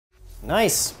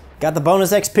Nice. Got the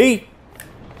bonus XP.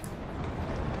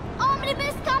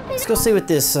 Let's go see what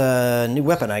this new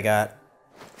weapon I got.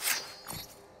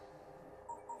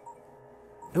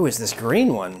 Ooh, it's this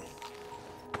green one.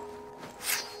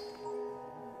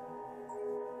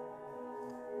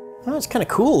 Oh, it's kind of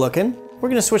cool looking. We're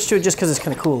gonna switch to it just because it's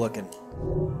kind of cool looking.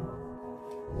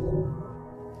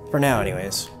 For now,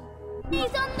 anyways.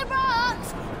 He's on the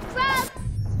rocks! Crab!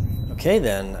 Okay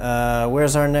then,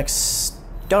 where's our next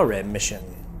story mission?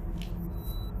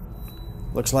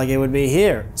 Looks like it would be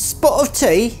here. Spot of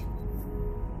tea!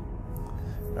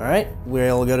 Alright,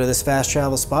 we'll go to this fast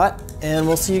travel spot, and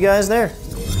we'll see you guys there.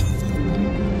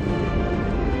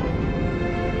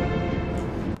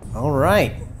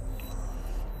 Alright.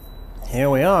 Here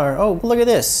we are. Oh, look at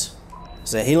this.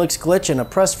 There's a helix glitch and a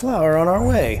pressed flower on our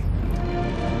way.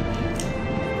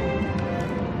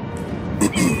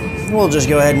 We'll just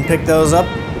go ahead and pick those up.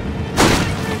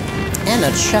 And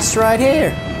a chest right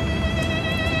here.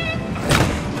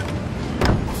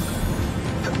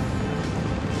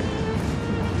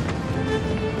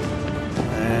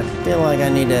 I feel like I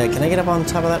need to... Can I get up on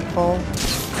top of that pole?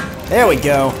 There we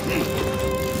go.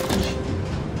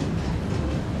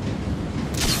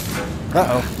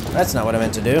 Uh-oh. That's not what I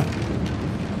meant to do.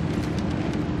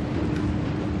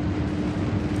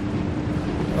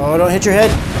 Oh, don't hit your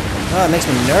head. Oh, it makes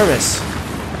me nervous.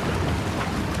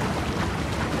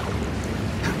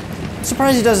 I'm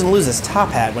surprised he doesn't lose his top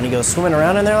hat when he goes swimming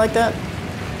around in there like that.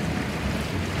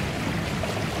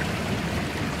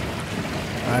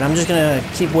 Alright, I'm just gonna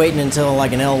keep waiting until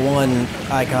like an L1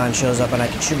 icon shows up and I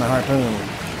can shoot my harpoon.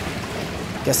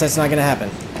 Guess that's not gonna happen.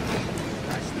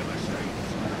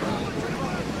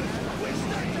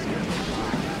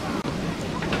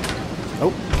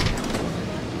 Oh.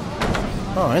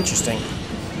 Oh, interesting.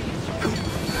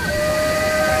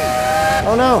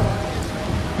 Oh no!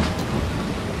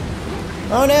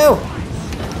 Oh no!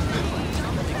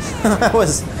 I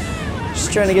was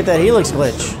just trying to get that helix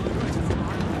glitch.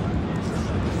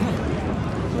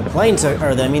 The plane took,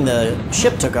 or the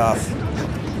ship took off.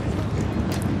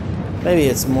 Maybe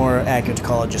it's more accurate to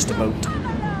call it just a boat.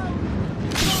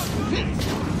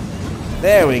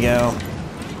 There we go.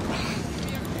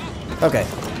 Okay.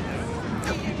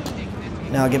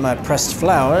 Now I'll get my pressed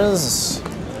flowers.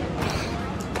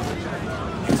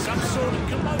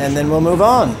 And then we'll move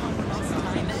on.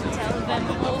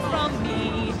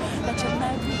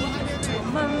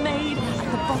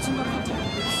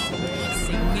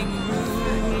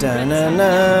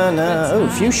 Da-na-na-na. Ooh,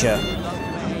 fuchsia.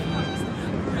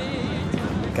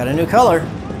 Got a new color.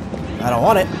 I don't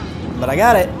want it, but I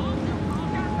got it.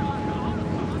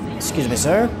 Excuse me,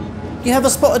 sir. You have a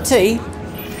spot of tea?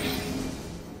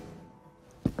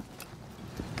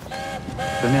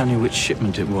 If only I knew which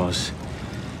shipment it was.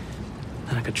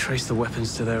 Then I could trace the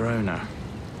weapons to their owner.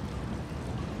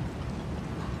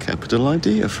 Capital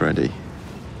idea, Freddy.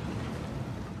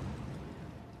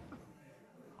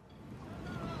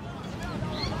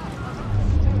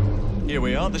 Here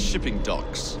we are, the shipping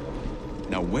docks.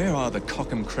 Now, where are the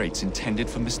Cockham crates intended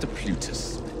for Mr.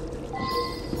 Plutus?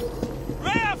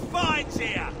 Rare finds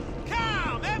here!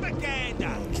 Come, have a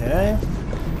gander! Okay.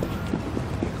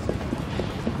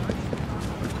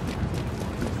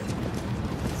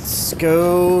 Let's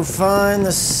go find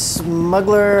the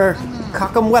smuggler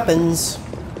Cockham weapons.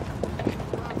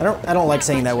 I don't like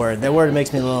saying that word. That word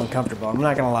makes me a little uncomfortable. I'm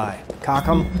not gonna lie.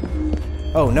 Cockham.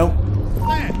 Oh no.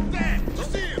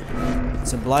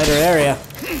 It's a blighter area.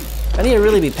 I need to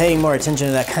really be paying more attention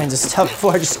to that kinds of stuff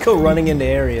before I just go running into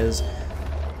areas.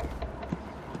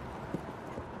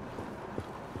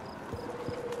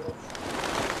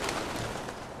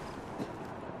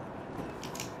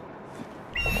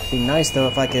 It'd be nice though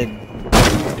if I could.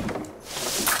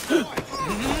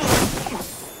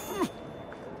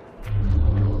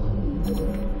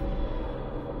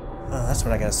 Oh, that's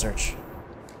what I gotta search.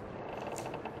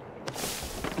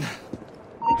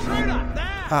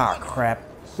 Ah, oh, crap.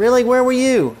 Really? Where were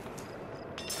you?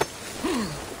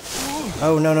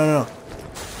 Oh, no, no, no.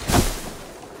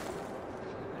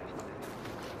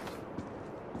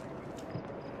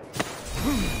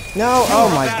 No! Oh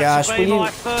my gosh, will you... my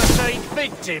first aid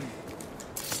victim.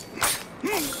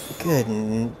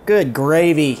 Good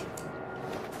gravy.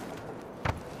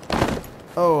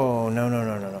 Oh, no, no,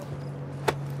 no, no, no.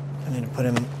 I need to put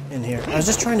him in here. I was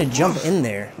just trying to jump in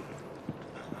there.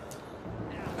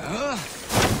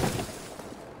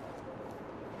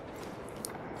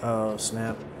 Oh,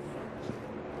 snap.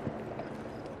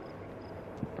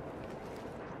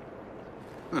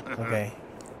 Okay.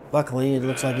 Luckily, it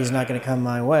looks like he's not going to come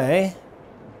my way.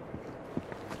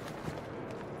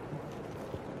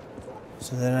 So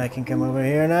So then I can come over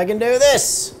here and I can do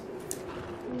this.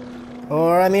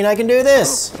 Or, I mean, I can do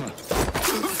this.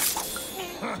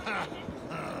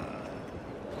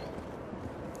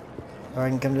 Or I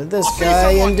can come to this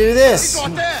guy and do this.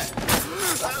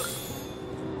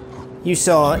 You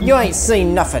saw it. You ain't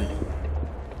seen nothing.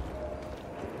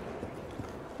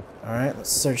 Alright, let's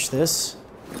search this.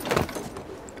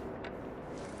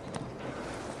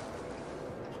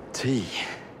 Tea.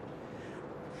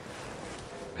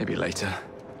 Maybe later.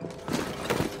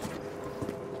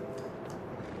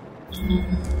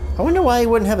 I wonder why he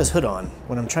wouldn't have his hood on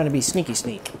when I'm trying to be sneaky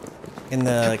sneak in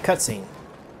the cutscene.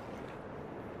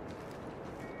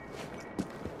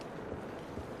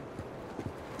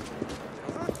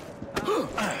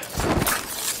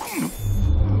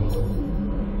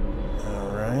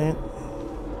 Alright.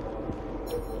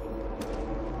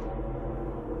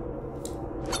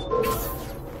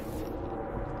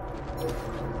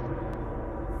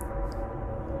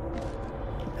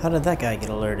 How did that guy get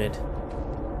alerted?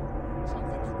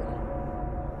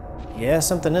 Yeah,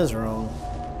 something is wrong.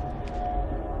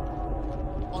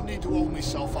 I need to hold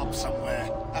myself up somewhere.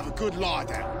 Have a good lie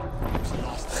down.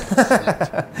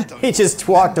 He just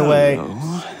walked away.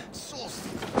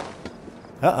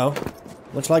 Uh-oh.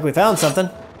 Looks like we found something.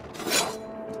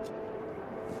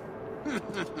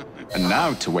 And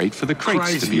now to wait for the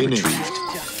crates to be retrieved.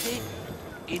 Just it.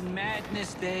 In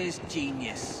madness, there's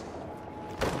genius.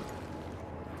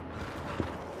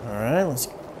 Alright, let's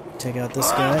take out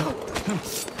this guy.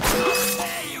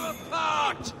 Tear you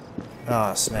apart!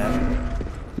 Oh, snap.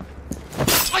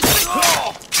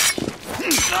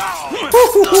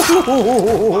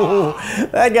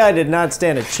 That guy did not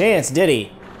stand a chance, did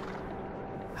he?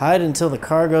 Hide until the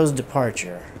cargo's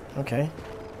departure. Okay.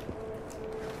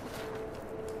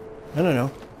 No.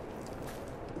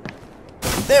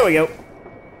 There we go.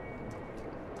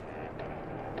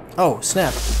 Oh,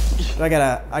 snap. I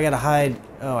gotta hide.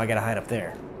 Oh, I gotta hide up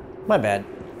there. My bad.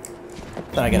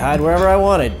 Thought I could hide wherever I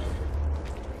wanted.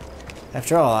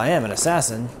 After all, I am an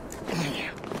assassin.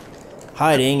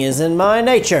 Hiding is in my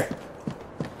nature.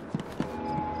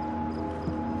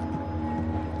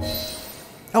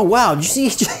 Oh wow, did you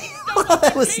see?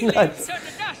 That was nuts.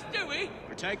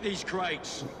 Protect these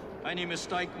crates. Any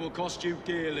mistake will cost you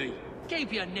dearly.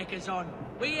 Keep your knickers on.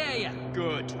 We hear you.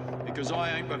 Good, because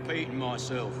I ain't repeating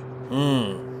myself.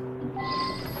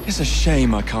 It's a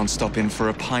shame I can't stop in for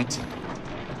a pint.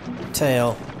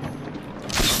 Tail.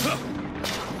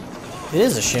 It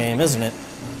is a shame, isn't it?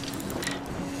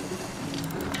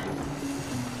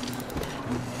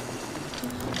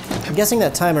 I'm guessing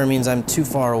that timer means I'm too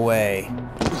far away.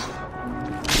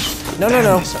 No.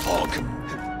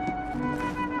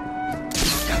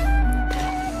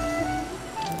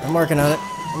 I'm working on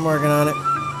it.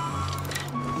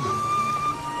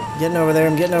 Getting over there,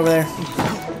 I'm getting over there.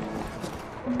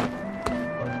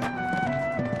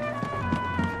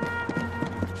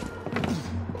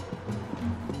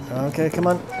 Okay, come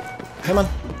on.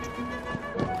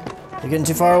 You're getting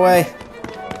too far away.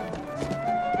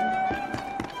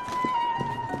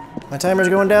 My timer's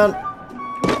going down.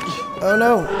 Oh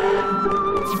no.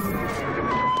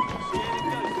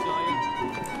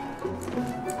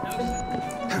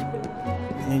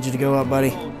 I need you to go up,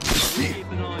 buddy.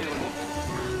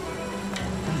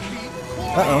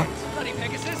 Uh-oh.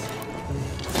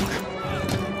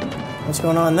 What's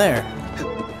going on there?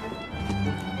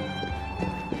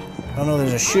 Oh no,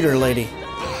 there's a shooter lady.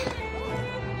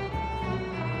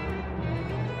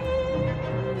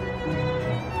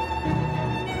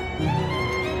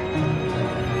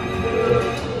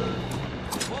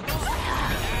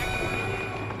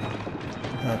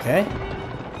 Okay.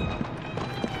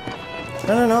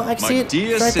 No, I can see it. My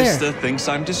dear right sister there. thinks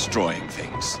I'm destroying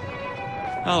things.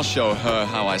 I'll show her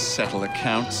how I settle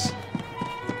accounts.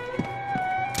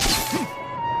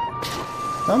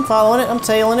 I'm following it, I'm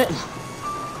tailing it.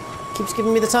 Keeps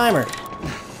giving me the timer.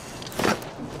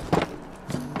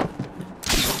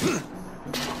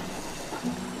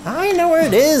 I know where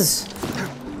it is.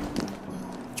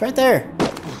 It's right there.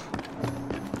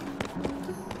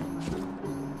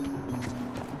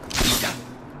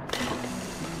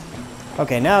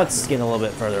 Okay, now it's getting a little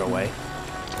bit further away.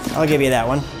 I'll give you that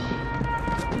one.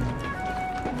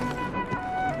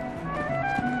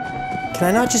 Can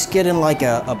I not just get in like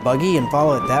a buggy and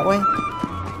follow it that way?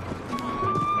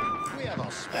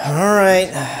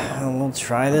 Alright, we'll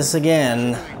try this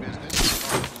again.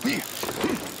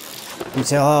 You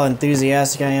tell how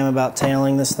enthusiastic I am about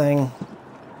tailing this thing?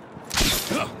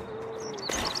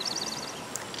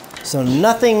 So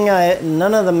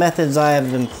none of the methods I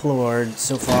have employed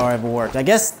so far have worked. I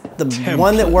guess the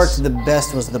one that worked the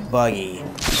best was the buggy.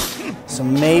 So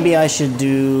maybe I should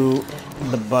do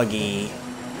the buggy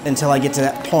until I get to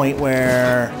that point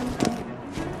where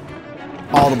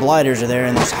all the blighters are there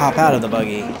and just hop out of the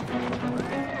buggy.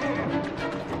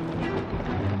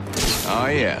 Ah,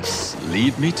 yes.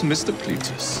 Lead me to Mr.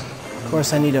 Plutus. Of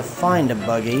course, I need to find a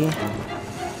buggy.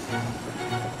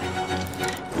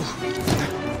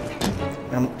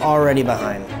 I'm already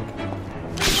behind.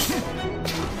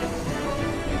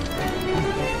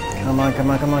 Come on, come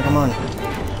on, come on, come on.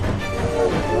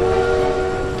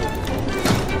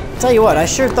 Tell you what, I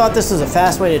sure thought this was a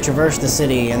fast way to traverse the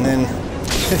city, and then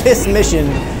this mission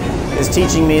is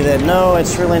teaching me that no,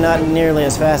 it's really not nearly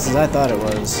as fast as I thought it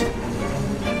was.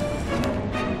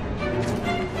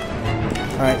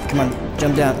 Alright, come on,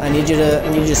 jump down. I need you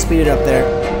to speed it up there.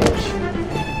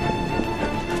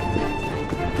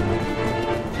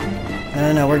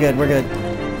 No, we're good, we're good.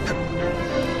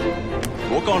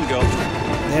 Walk on, girl.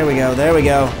 There we go, there we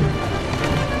go.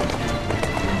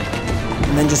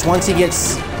 And then just once he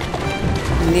gets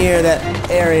near that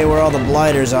area where all the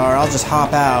blighters are, I'll just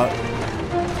hop out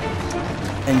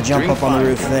and jump up on the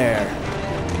roof there.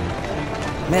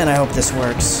 Man, I hope this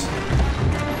works.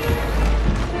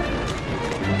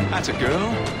 That's a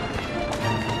girl.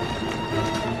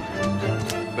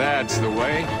 That's the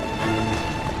way.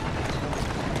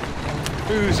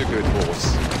 Who's a good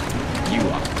horse? You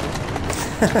are.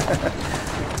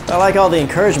 I like all the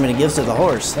encouragement he gives to the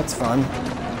horse. That's fun.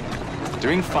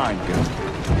 Doing fine, girl.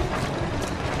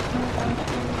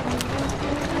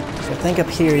 So I think up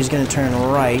here he's going to turn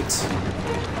right.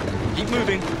 Keep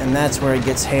moving. And that's where it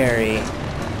gets hairy.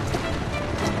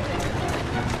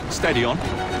 Steady on.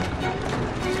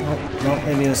 Oh, no,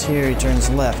 maybe it was here. He turns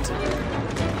left.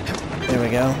 There we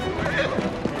go.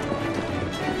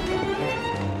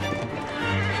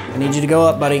 I need you to go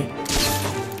up, buddy.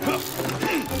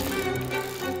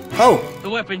 Oh! The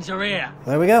weapons are here.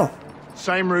 There we go.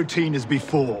 Same routine as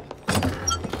before.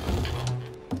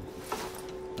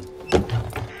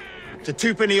 To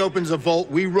Twopenny opens a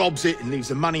vault, we robs it and leaves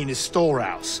the money in his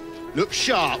storehouse. Look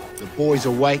sharp, the boys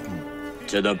are waiting.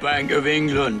 To the Bank of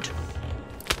England.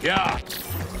 Yeah.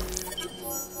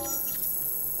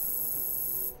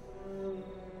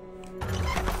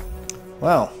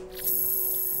 Well.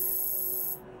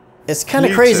 It's kind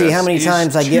of crazy how many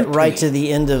times I get right to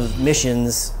the end of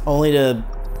missions, only to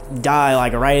die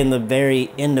like right in the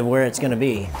very end of where it's going to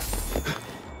be.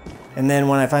 And then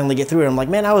when I finally get through it, I'm like,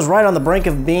 man, I was right on the brink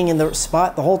of being in the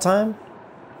spot the whole time.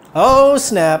 Oh,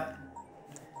 snap.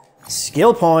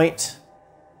 Skill point.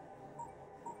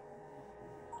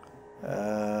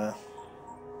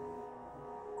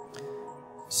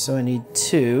 So I need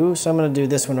 2. So I'm going to do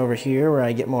this one over here where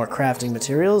I get more crafting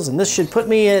materials. And this should put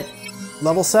me at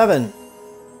level 7.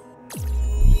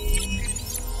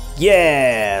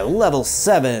 Yeah, level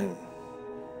 7.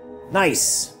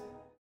 Nice.